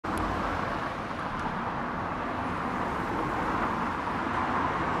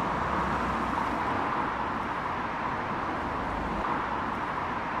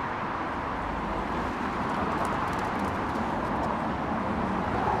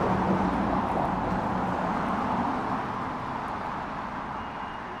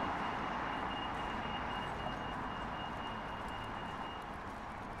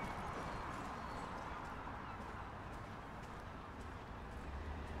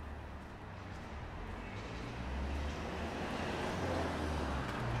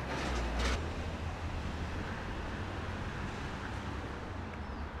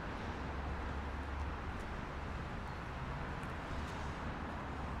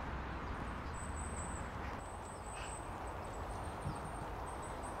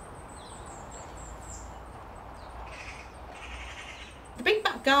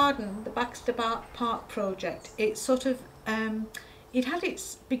Back Garden, the Baxter Park project, it sort of it had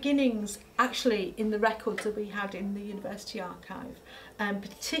its beginnings actually in the records that we had in the University Archive, and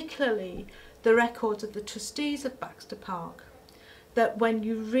particularly the records of the trustees of Baxter Park. That when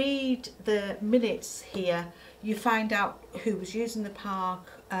you read the minutes here, you find out who was using the park,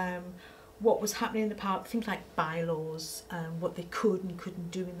 what was happening in the park, things like bylaws, what they could and couldn't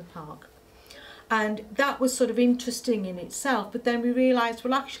do in the park. And that was sort of interesting in itself, but then we realised,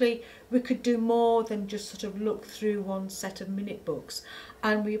 well, actually, we could do more than just sort of look through one set of minute books.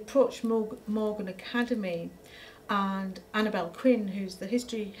 And we approached Morgan Academy, and Annabelle Quinn, who's the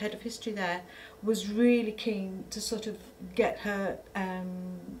head of history there, was really keen to sort of get her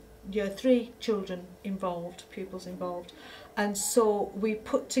year 3 children involved, pupils involved. And so we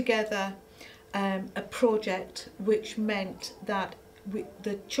put together a project which meant that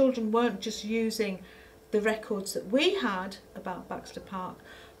the children weren't just using the records that we had about Baxter Park,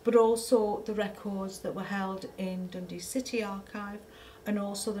 but also the records that were held in Dundee City Archive, and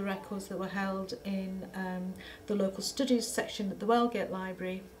also the records that were held in the local studies section at the Wellgate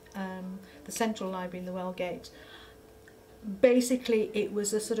Library, the central library in the Wellgate. Basically, it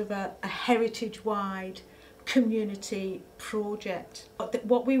was a sort of a heritage-wide community project.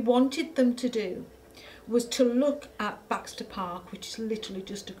 What we wanted them to do was to look at Baxter Park, which is literally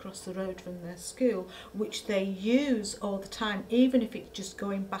just across the road from their school, which they use all the time, even if it's just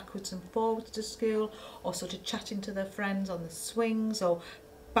going backwards and forwards to school, or sort of chatting to their friends on the swings, or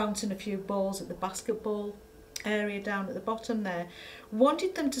bouncing a few balls at the basketball area down at the bottom there.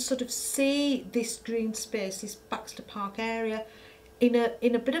 Wanted them to sort of see this green space, this Baxter Park area, in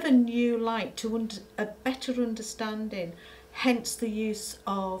a bit of a new light, to a better understanding. Hence the use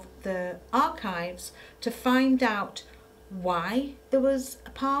of the archives to find out why there was a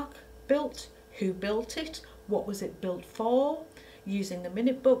park built, who built it, what was it built for, using the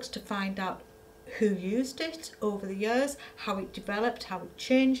minute books to find out who used it over the years, how it developed, how it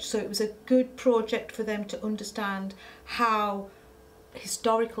changed. So it was a good project for them to understand how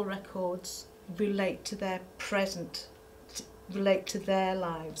historical records relate to their present, relate to their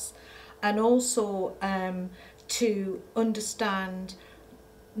lives, and also to understand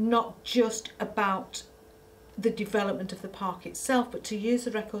not just about the development of the park itself, but to use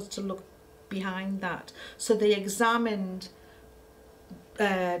the records to look behind that. So they examined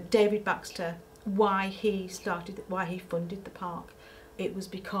David Baxter, why he funded the park. It was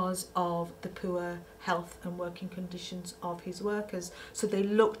because of the poor health and working conditions of his workers. So they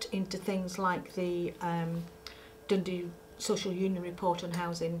looked into things like the Dundee Social Union report on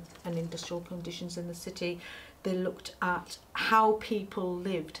housing and industrial conditions in the city. They looked at how people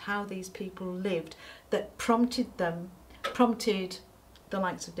lived, how these people lived, that prompted the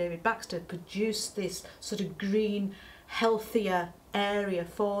likes of David Baxter to produce this sort of green, healthier area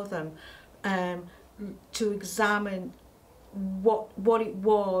for them, to examine what it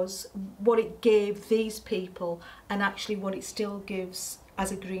was, what it gave these people, and actually what it still gives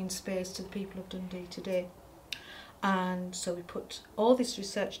as a green space to the people of Dundee today. And so we put all this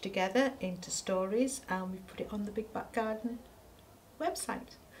research together into stories, and we put it on the Big Back Garden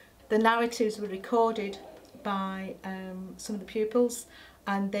website. The narratives were recorded by some of the pupils,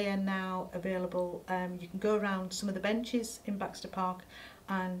 and they are now available. You can go around some of the benches in Baxter Park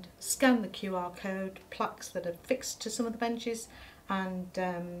and scan the QR code plaques that are fixed to some of the benches, and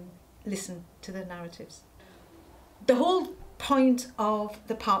listen to the narratives. The whole point of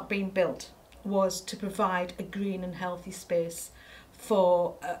the park being built was to provide a green and healthy space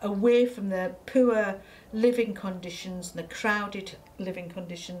for away from the poor living conditions and the crowded living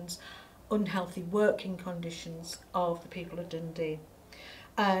conditions, unhealthy working conditions of the people of Dundee.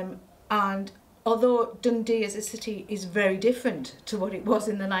 And although Dundee as a city is very different to what it was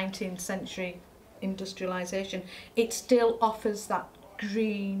in the 19th century industrialisation, it still offers that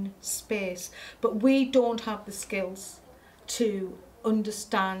green space. But we don't have the skills to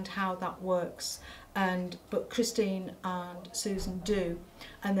understand how that works, but Christine and Susan do,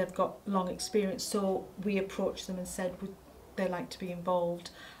 and they've got long experience. So we approached them and said, would they like to be involved?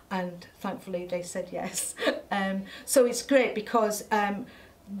 And thankfully they said yes. So it's great because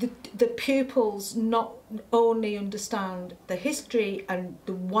the pupils not only understand the history and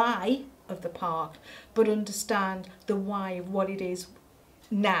the why of the park, but understand the why of what it is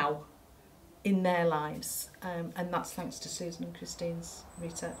now in their lives, and that's thanks to Susan and Christine's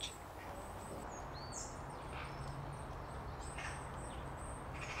research.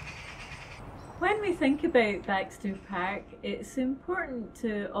 When we think about Baxter Park, it's important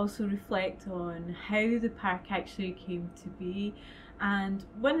to also reflect on how the park actually came to be. And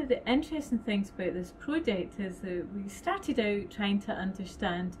one of the interesting things about this project is that we started out trying to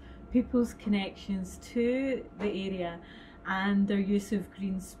understand people's connections to the area and their use of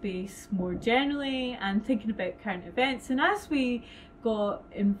green space more generally, and thinking about current events. And as we got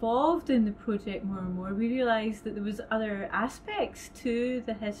involved in the project more and more, we realised that there was other aspects to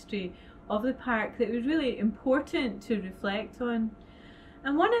the history of the park that was really important to reflect on.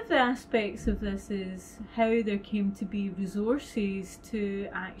 And one of the aspects of this is how there came to be resources to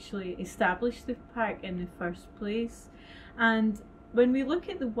actually establish the park in the first place. And when we look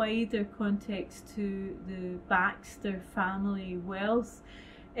at the wider context to the Baxter family wealth,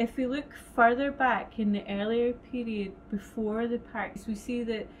 if we look further back in the earlier period before the parks, we see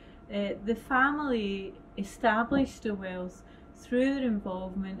that the family established a wealth through their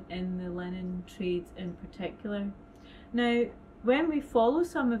involvement in the linen trade in particular. Now, when we follow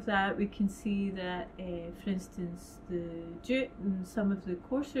some of that, we can see that, for instance, the jute and some of the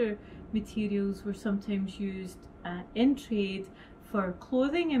coarser materials were sometimes used in trade for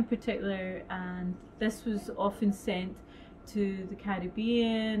clothing in particular, and this was often sent to the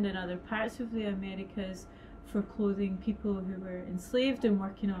Caribbean and other parts of the Americas for clothing people who were enslaved and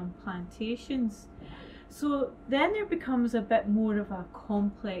working on plantations. So then there becomes a bit more of a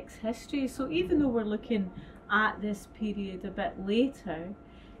complex history. So even though we're looking at this period a bit later,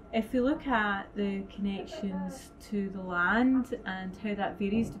 if we look at the connections to the land and how that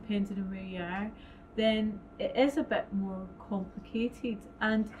varies depending on where you are, then it is a bit more complicated.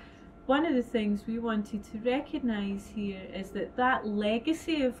 And one of the things we wanted to recognise here is that that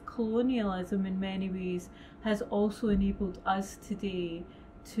legacy of colonialism in many ways has also enabled us today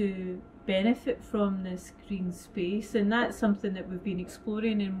to benefit from this green space, and that's something that we've been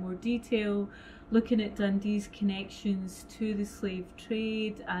exploring in more detail, looking at Dundee's connections to the slave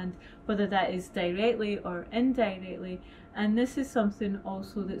trade and whether that is directly or indirectly. And this is something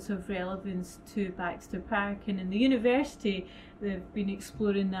also that's of relevance to Baxter Park, and in the university they've been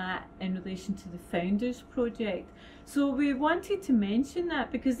exploring that in relation to the Founders Project. So we wanted to mention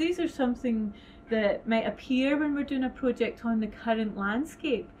that because these are something that might appear when we're doing a project on the current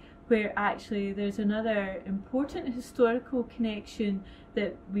landscape, where actually there's another important historical connection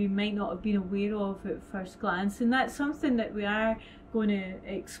that we might not have been aware of at first glance. And that's something that we are going to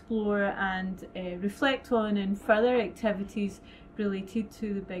explore and reflect on in further activities related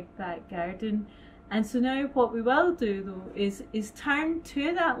to the Big Back Garden. And so now what we will do though is turn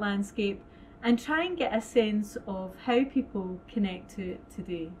to that landscape and try and get a sense of how people connect to it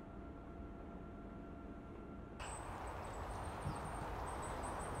today.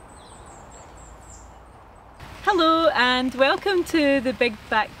 Hello and welcome to the Big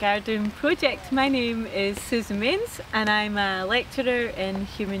Back Garden project. My name is Susan Mains and I'm a lecturer in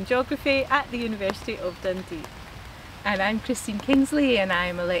human geography at the University of Dundee. And I'm Christine Kingsley and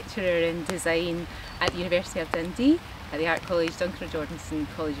I'm a lecturer in design at the University of Dundee at the Art College, Duncan O'Jordanson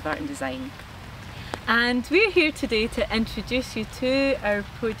College of Art and Design. And we're here today to introduce you to our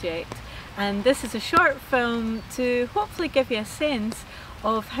project, and this is a short film to hopefully give you a sense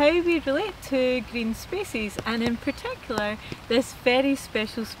of how we relate to green spaces, and in particular this very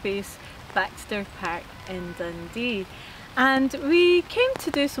special space, Baxter Park in Dundee. And we came to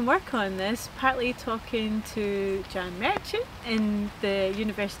do some work on this, partly talking to Jan Merchant in the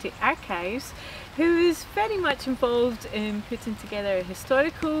University Archives, who is very much involved in putting together a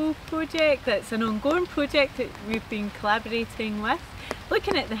historical project that's an ongoing project that we've been collaborating with,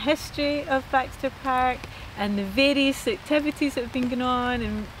 looking at the history of Baxter Park and the various activities that have been going on,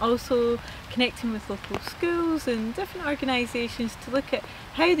 and also connecting with local schools and different organisations to look at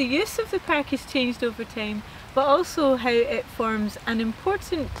how the use of the park has changed over time, but also how it forms an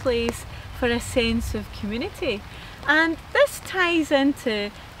important place for a sense of community. And this ties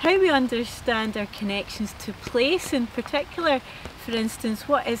into how we understand our connections to place in particular. For instance,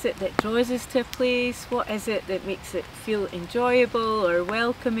 what is it that draws us to a place? What is it that makes it feel enjoyable or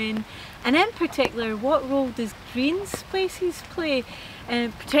welcoming? And in particular, what role does green spaces play?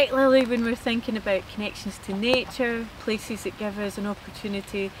 Particularly when we're thinking about connections to nature, places that give us an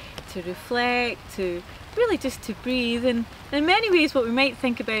opportunity to reflect, to really just to breathe, and in many ways what we might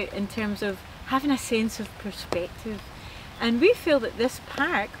think about in terms of having a sense of perspective. And we feel that this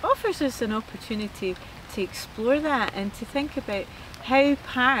park offers us an opportunity to explore that and to think about how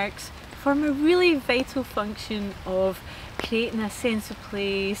parks form a really vital function of creating a sense of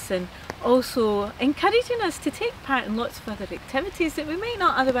place, and also encouraging us to take part in lots of other activities that we might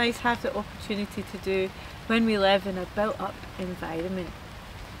not otherwise have the opportunity to do when we live in a built-up environment.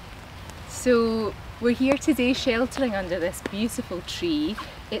 So we're here today sheltering under this beautiful tree.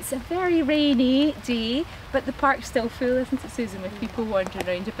 It's a very rainy day, but the park's still full, isn't it, Susan, with people wandering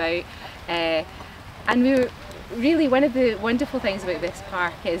around about. And we're really, one of the wonderful things about this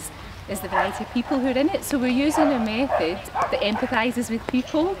park is the variety of people who are in it. So we're using a method that empathises with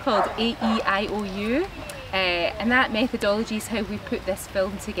people called AEIOU. And that methodology is how we put this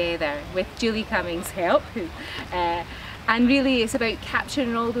film together with Julie Cummings' help. And really it's about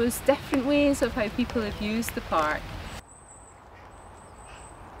capturing all those different ways of how people have used the park.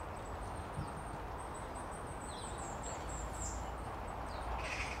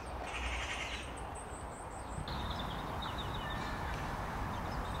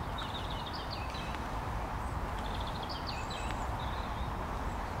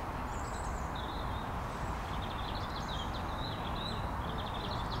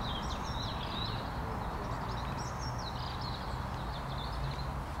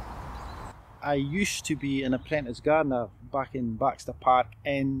 I used to be an apprentice gardener back in Baxter Park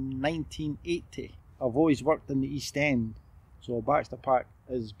in 1980. I've always worked in the East End, so Baxter Park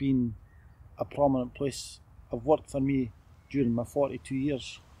has been a prominent place of work for me during my 42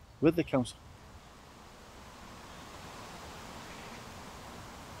 years with the council.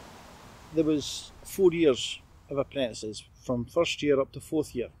 There was 4 years of apprentices from first year up to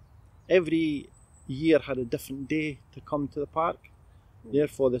fourth year. Every year had a different day to come to the park.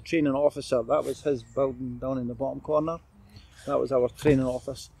 Therefore the training officer, that was his building down in the bottom corner, that was our training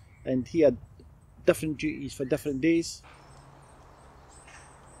office, and he had different duties for different days.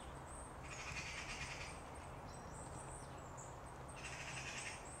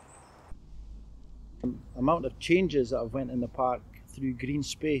 The amount of changes that have went in the park through green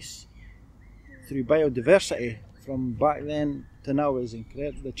space, through biodiversity, from back then to now is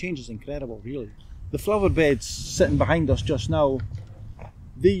incredible. The change is incredible, really. The flower beds sitting behind us just now,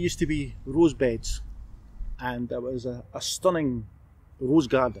 they used to be rose beds, and it was a stunning rose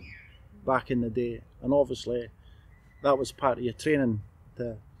garden back in the day, and obviously that was part of your training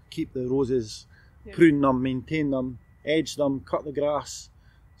to keep the roses, prune them, maintain them, edge them, cut the grass.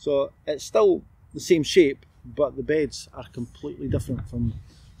 So it's still the same shape, but the beds are completely different from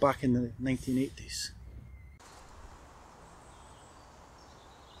back in the 1980s.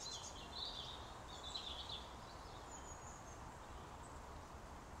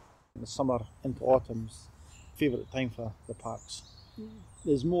 The summer into autumn's favourite time for the parks.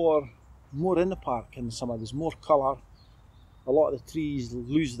 There's more in the park in the summer, there's more colour, a lot of the trees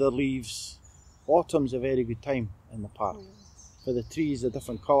lose their leaves. Autumn's a very good time in the park for the trees, the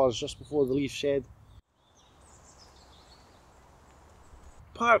different colours just before the leaves shed.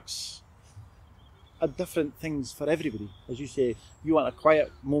 Parks are different things for everybody. As you say, you want a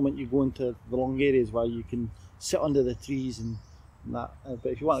quiet moment, you go into the long areas where you can sit under the trees and that.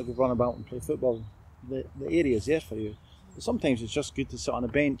 But if you want to go run about and play football, the area is there for you. But sometimes it's just good to sit on a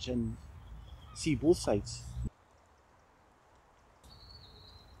bench and see both sides.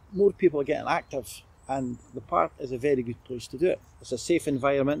 More people are getting active, and the park is a very good place to do it. It's a safe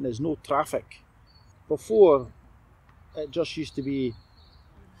environment, there's no traffic. Before, it just used to be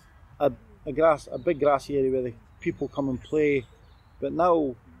a big grassy area where the people come and play, but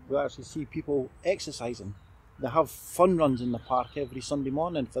now we actually see people exercising. They have fun runs in the park every Sunday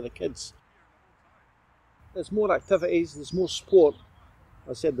morning for the kids. There's more activities, there's more sport.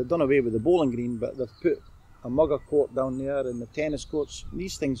 I said they've done away with the bowling green, but they've put a mugger court down there and the tennis courts.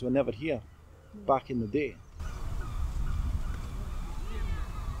 These things were never here back in the day.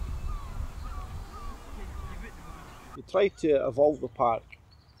 We try to evolve the park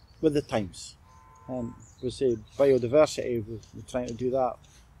with the times. And we say biodiversity, we're trying to do that.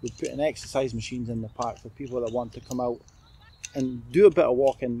 We're putting exercise machines in the park for people that want to come out and do a bit of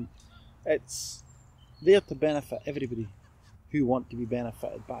walking. It's there to benefit everybody who want to be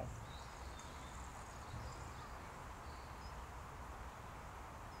benefited by.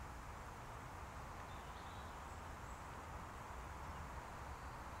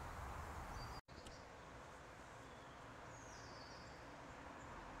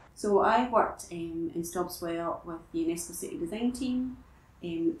 So I worked in Stobswell with the UNESCO City Design team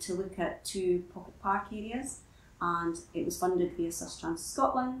to look at 2 pocket park areas, and it was funded via Sustrans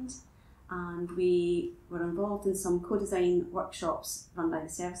Scotland, and we were involved in some co-design workshops run by the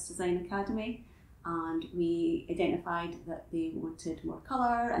Service Design Academy, and we identified that they wanted more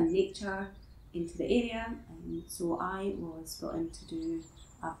colour and nature into the area, and so I was brought in to do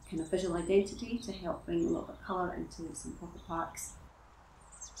a kind of visual identity to help bring a little bit of colour into some pocket parks.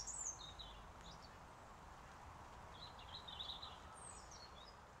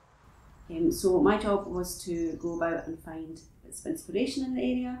 So my job was to go about and find bits of inspiration in the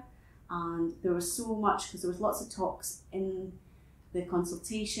area And there was so much, because there was lots of talks in the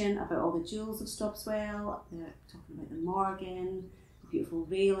consultation about all the jewels of Stobswell. They're talking about the Morgan, the beautiful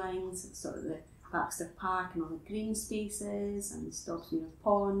railings, sort of the Baxter Park and all the green spaces and the Stobsmere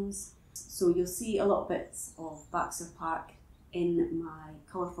ponds. So you'll see a lot of bits of Baxter Park in my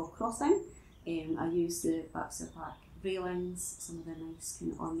colourful crossing. I use the Baxter Park railings, some of the nice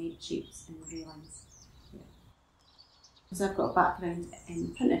kind of ornate shapes in the railings. So I've got a background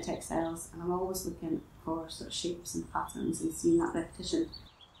in printed textiles, and I'm always looking for sort of shapes and patterns and seeing that repetition.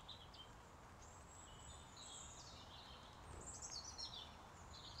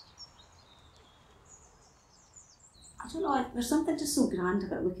 I don't know, there's something just so grand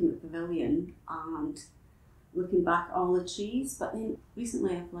about looking at the pavilion and looking back at all the trees, but then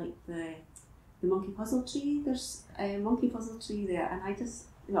recently I've liked the monkey puzzle tree. There's a monkey puzzle tree there, and I just,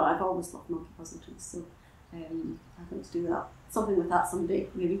 I've always loved monkey puzzle trees, so I'd like to do that, something with that someday,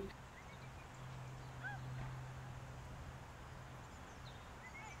 maybe.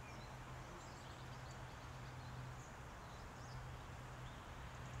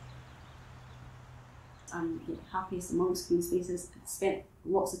 I'm happiest amongst green spaces. I've spent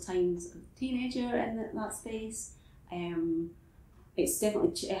lots of time as a teenager in that space. It's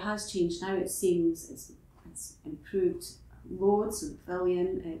definitely, it has changed now. It seems it's improved loads. So the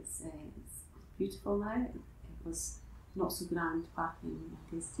pavilion, it's beautiful now. It was not so grand back when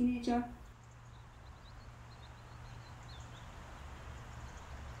I was a teenager.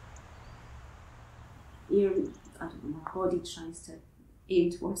 I don't know, my body tries to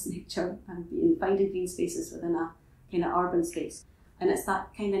aim towards nature and finding green spaces within a kind of urban space. And it's that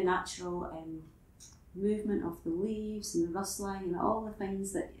kind of natural movement of the leaves and the rustling and all the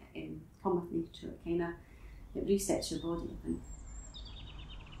things that come with nature. It resets your body, I think.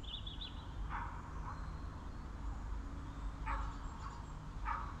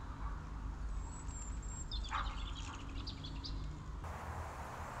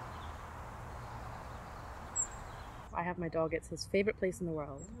 I have my dog, it's his favourite place in the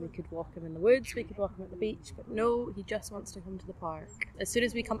world. We could walk him in the woods, we could walk him at the beach, but no, he just wants to come to the park. As soon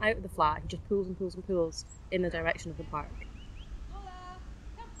as we come out of the flat, he just pulls and pulls and pulls in the direction of the park.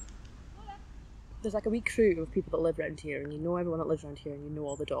 There's like a wee crew of people that live around here, and you know everyone that lives around here, and you know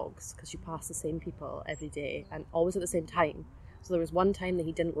all the dogs, because you pass the same people every day, and always at the same time. So there was one time that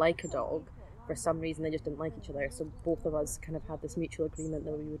he didn't like a dog. For some reason they just didn't like each other, so both of us kind of had this mutual agreement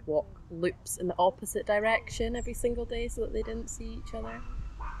that we would walk loops in the opposite direction every single day so that they didn't see each other.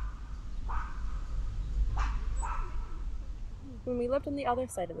 When we lived on the other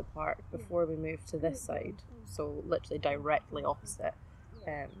side of the park before we moved to this side, so literally directly opposite,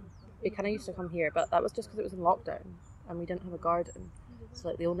 we kind of used to come here, but that was just because it was in lockdown and we didn't have a garden, so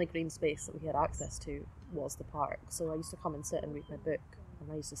like the only green space that we had access to was the park. So I used to come and sit and read my book,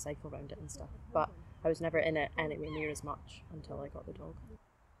 and I used to cycle around it and stuff, but I was never in it anywhere near as much until I got the dog.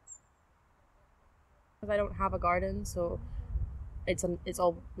 I don't have a garden, so it's a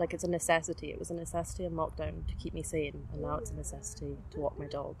necessity. It was a necessity in lockdown to keep me sane, and now it's a necessity to walk my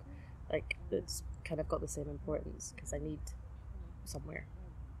dog. Like, it's kind of got the same importance because I need somewhere,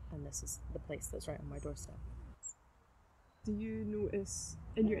 and this is the place that's right on my doorstep. Do you notice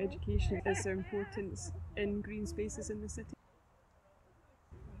in your education is there importance in green spaces in the city?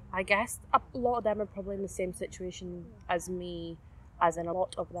 I guess a lot of them are probably in the same situation as me, as in a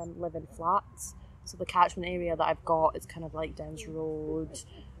lot of them live in flats. So the catchment area that I've got is kind of like Downs Road,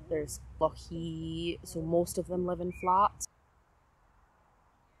 there's Lochee, so most of them live in flats.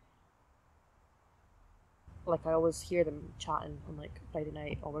 Like I always hear them chatting on like Friday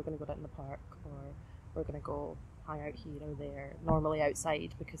night, oh we're going to go down in the park, or we're going to go hang out here or there, normally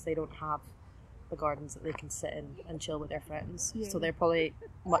outside because they don't have the gardens that they can sit in and chill with their friends. Yeah. So they're probably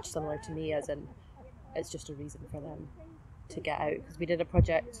much similar to me, as in it's just a reason for them to get out. Because we did a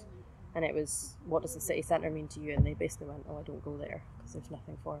project and it was, what does the city centre mean to you? And they basically went, oh I don't go there because there's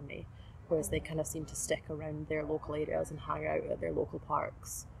nothing for me. Whereas they kind of seem to stick around their local areas and hang out at their local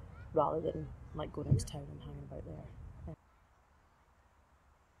parks rather than like going into town and hanging about there.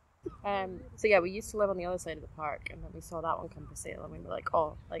 So yeah, we used to live on the other side of the park, and then we saw that one come for sale and we were like,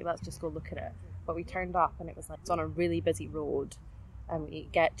 oh, like let's just go look at it. But we turned up and it was like, it's on a really busy road, and we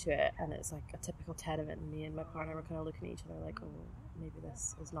get to it and it's like a typical tenement, and me and my partner were kind of looking at each other like, oh, maybe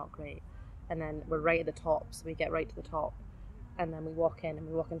this is not great. And then we're right at the top, so we get right to the top, and then we walk in and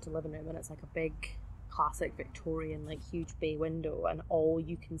we walk into the living room, and it's like a big classic Victorian like huge bay window, and all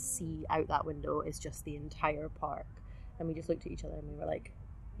you can see out that window is just the entire park. And we just looked at each other and we were like,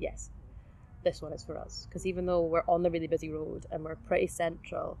 yes, this one is for us. Because even though we're on the really busy road and we're pretty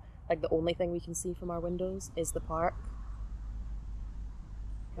central, like the only thing we can see from our windows is the park.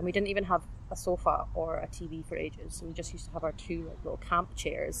 And we didn't even have a sofa or a TV for ages. So we just used to have our two like little camp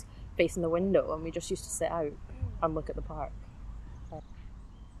chairs facing the window, and we just used to sit out and look at the park.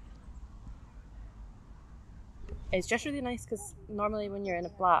 It's just really nice because normally when you're in a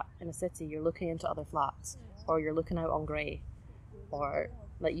flat in a city, you're looking into other flats, or you're looking out on grey, or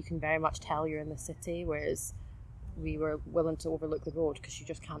like you can very much tell you're in the city, whereas we were willing to overlook the road because you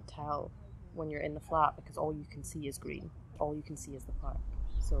just can't tell when you're in the flat because all you can see is green, all you can see is the park.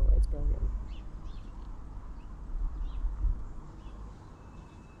 So it's brilliant.